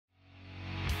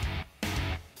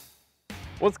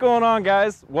What's going on,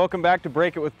 guys? Welcome back to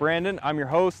Break It with Brandon. I'm your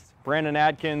host, Brandon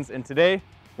Adkins, and today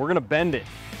we're gonna bend it.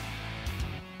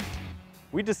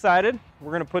 We decided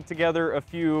we're gonna put together a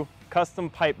few custom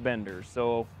pipe benders.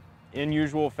 So in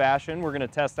usual fashion, we're gonna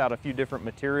test out a few different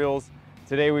materials.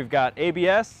 Today we've got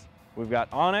ABS, we've got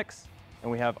Onyx, and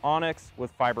we have Onyx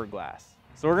with fiberglass.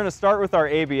 So we're gonna start with our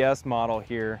ABS model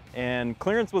here, and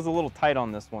clearance was a little tight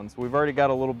on this one, so we've already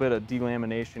got a little bit of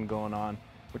delamination going on,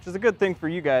 which is a good thing for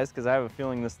you guys because I have a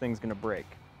feeling this thing's gonna break.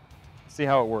 See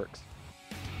how it works.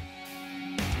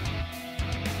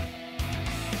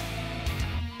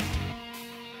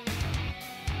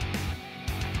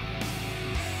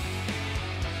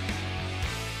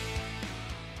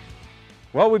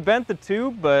 Well, we bent the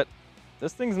tube, but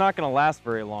this thing's not gonna last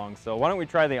very long, so why don't we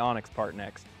try the Onyx part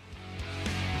next?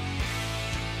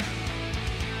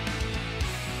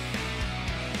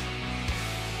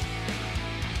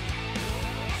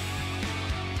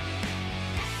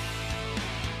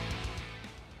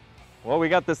 Well, we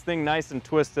got this thing nice and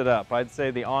twisted up. I'd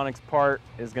say the Onyx part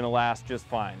is gonna last just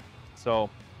fine. So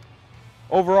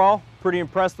overall, pretty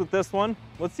impressed with this one.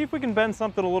 Let's see if we can bend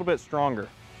something a little bit stronger.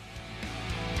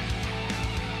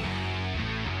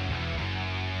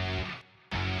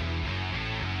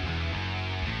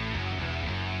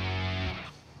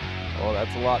 Oh,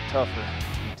 that's a lot tougher,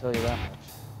 I can tell you that much.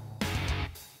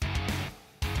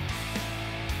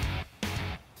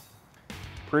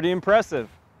 Pretty impressive.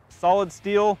 Solid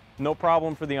steel, no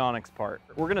problem for the Onyx part.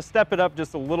 We're gonna step it up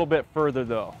just a little bit further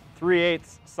though.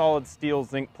 3/8 solid steel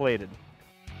zinc plated.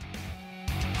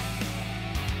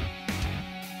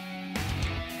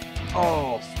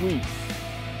 Oh, sweet.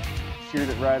 Sheared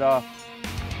it right off.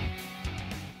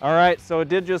 All right, so it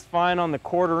did just fine on the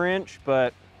 1/4 inch,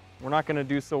 but we're not gonna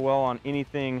do so well on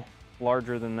anything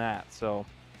larger than that. So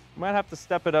we might have to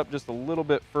step it up just a little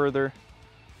bit further.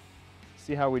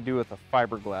 See how we do with a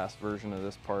fiberglass version of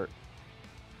this part.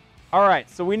 All right,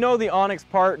 so we know the Onyx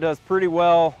part does pretty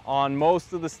well on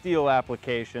most of the steel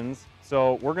applications.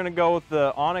 So we're gonna go with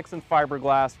the Onyx and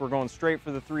fiberglass. We're going straight for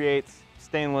the 3/8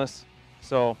 stainless.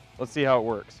 So let's see how it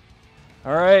works.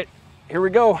 All right, here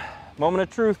we go. Moment of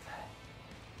truth.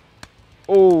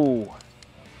 Oh.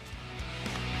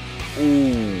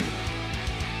 Ooh.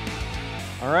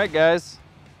 All right, guys.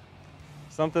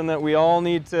 Something that we all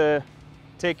need to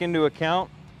take into account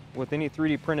with any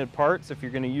 3D printed parts. If you're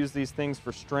going to use these things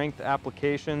for strength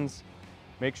applications,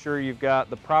 make sure you've got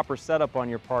the proper setup on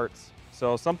your parts.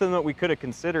 So something that we could have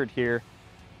considered here,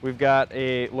 we've got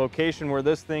a location where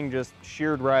this thing just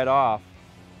sheared right off,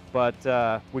 but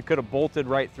we could have bolted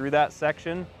right through that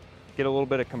section, get a little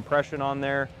bit of compression on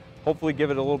there, hopefully give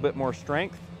it a little bit more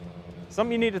strength.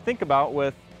 Something you need to think about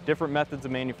with different methods of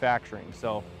manufacturing.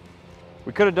 So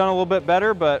we could have done a little bit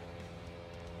better, but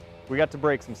we got to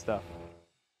break some stuff.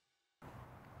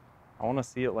 I want to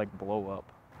see it like blow up.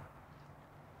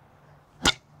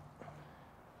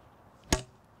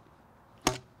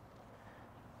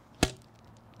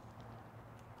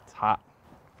 It's hot.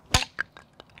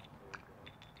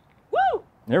 Woo!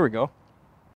 There we go.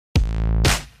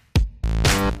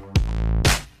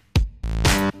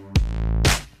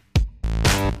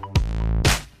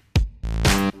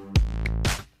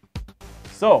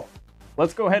 So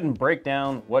let's go ahead and break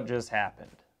down what just happened.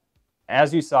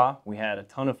 As you saw, we had a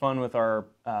ton of fun with our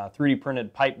 3D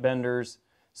printed pipe benders.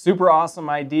 Super awesome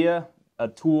idea, a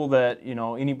tool that,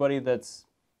 anybody that's,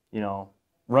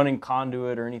 running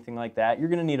conduit or anything like that, you're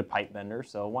gonna need a pipe bender,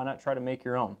 so why not try to make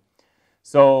your own?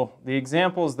 So the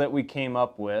examples that we came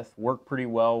up with work pretty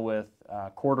well with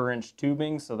 1/4 inch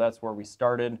tubing, so that's where we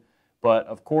started. But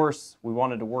of course, we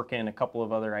wanted to work in a couple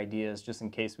of other ideas just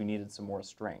in case we needed some more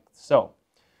strength. So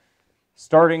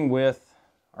starting with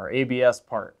our ABS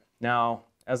part. Now,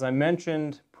 as I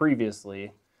mentioned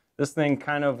previously, this thing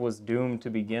kind of was doomed to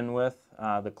begin with.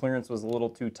 The clearance was a little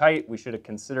too tight. We should have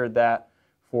considered that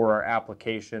for our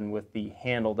application with the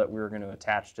handle that we were going to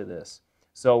attach to this.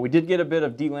 So we did get a bit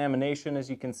of delamination, as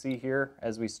you can see here,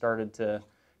 as we started to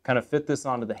kind of fit this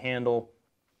onto the handle.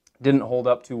 Didn't hold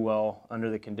up too well under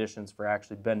the conditions for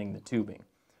actually bending the tubing.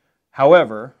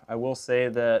 However, I will say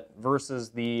that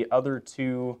versus the other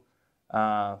two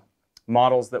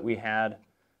models that we had,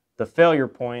 the failure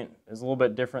point is a little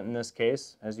bit different in this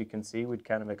case. As you can see, we'd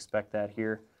kind of expect that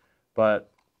here. But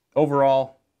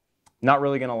overall, not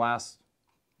really going to last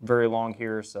very long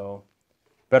here, so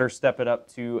better step it up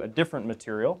to a different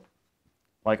material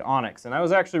like Onyx. And I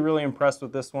was actually really impressed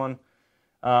with this one.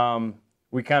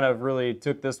 We kind of really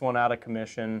took this one out of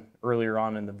commission earlier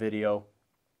on in the video.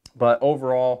 But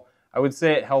overall, I would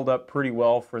say it held up pretty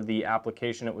well for the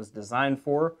application it was designed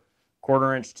for.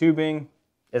 1/4 inch tubing,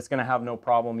 it's going to have no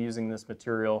problem using this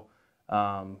material.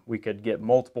 We could get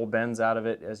multiple bends out of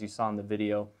it, as you saw in the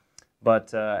video.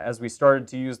 But as we started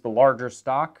to use the larger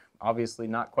stock, obviously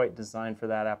not quite designed for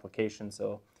that application,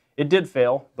 so it did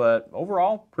fail, but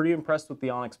overall, pretty impressed with the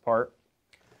Onyx part.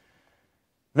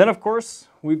 Then, of course,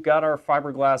 we've got our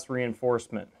fiberglass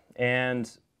reinforcement. And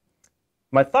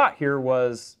my thought here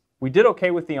was, we did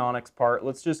okay with the Onyx part.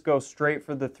 Let's just go straight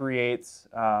for the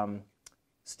 3/8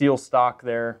 steel stock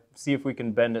there, see if we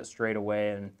can bend it straight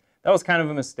away. And that was kind of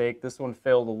a mistake. This one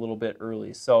failed a little bit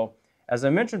early. So, as I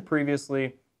mentioned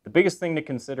previously, the biggest thing to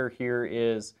consider here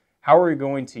is how are we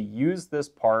going to use this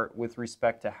part with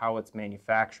respect to how it's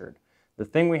manufactured. The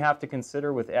thing we have to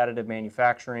consider with additive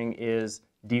manufacturing is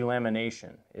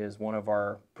delamination is one of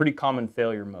our pretty common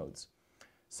failure modes.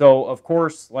 So of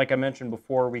course, like I mentioned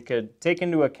before, we could take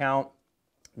into account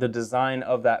the design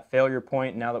of that failure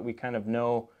point now that we kind of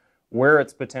know where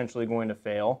it's potentially going to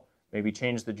fail, maybe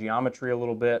change the geometry a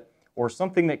little bit, or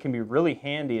something that can be really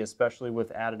handy, especially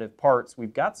with additive parts.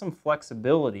 We've got some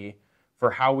flexibility for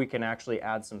how we can actually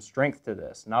add some strength to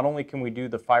this. Not only can we do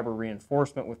the fiber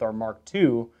reinforcement with our Mark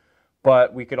II,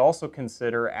 but we could also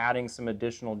consider adding some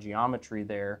additional geometry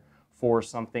there for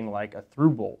something like a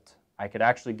through bolt. I could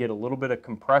actually get a little bit of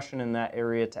compression in that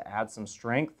area to add some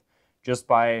strength just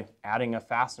by adding a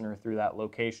fastener through that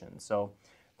location. So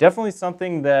definitely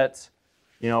something that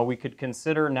we could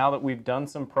consider now that we've done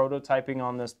some prototyping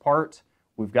on this part.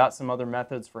 We've got some other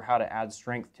methods for how to add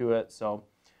strength to it. So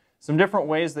some different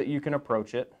ways that you can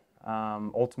approach it.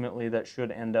 Ultimately, that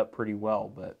should end up pretty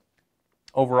well, but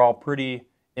overall, pretty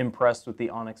impressed with the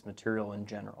Onyx material in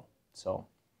general. So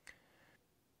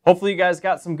hopefully you guys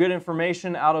got some good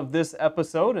information out of this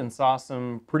episode and saw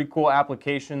some pretty cool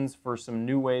applications for some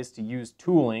new ways to use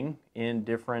tooling in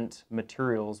different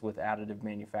materials with additive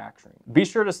manufacturing. Be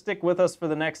sure to stick with us for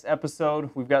the next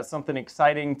episode. We've got something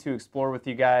exciting to explore with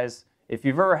you guys. If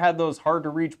you've ever had those hard to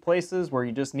reach places where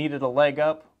you just needed a leg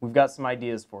up, we've got some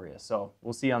ideas for you. So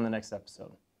we'll see you on the next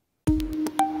episode.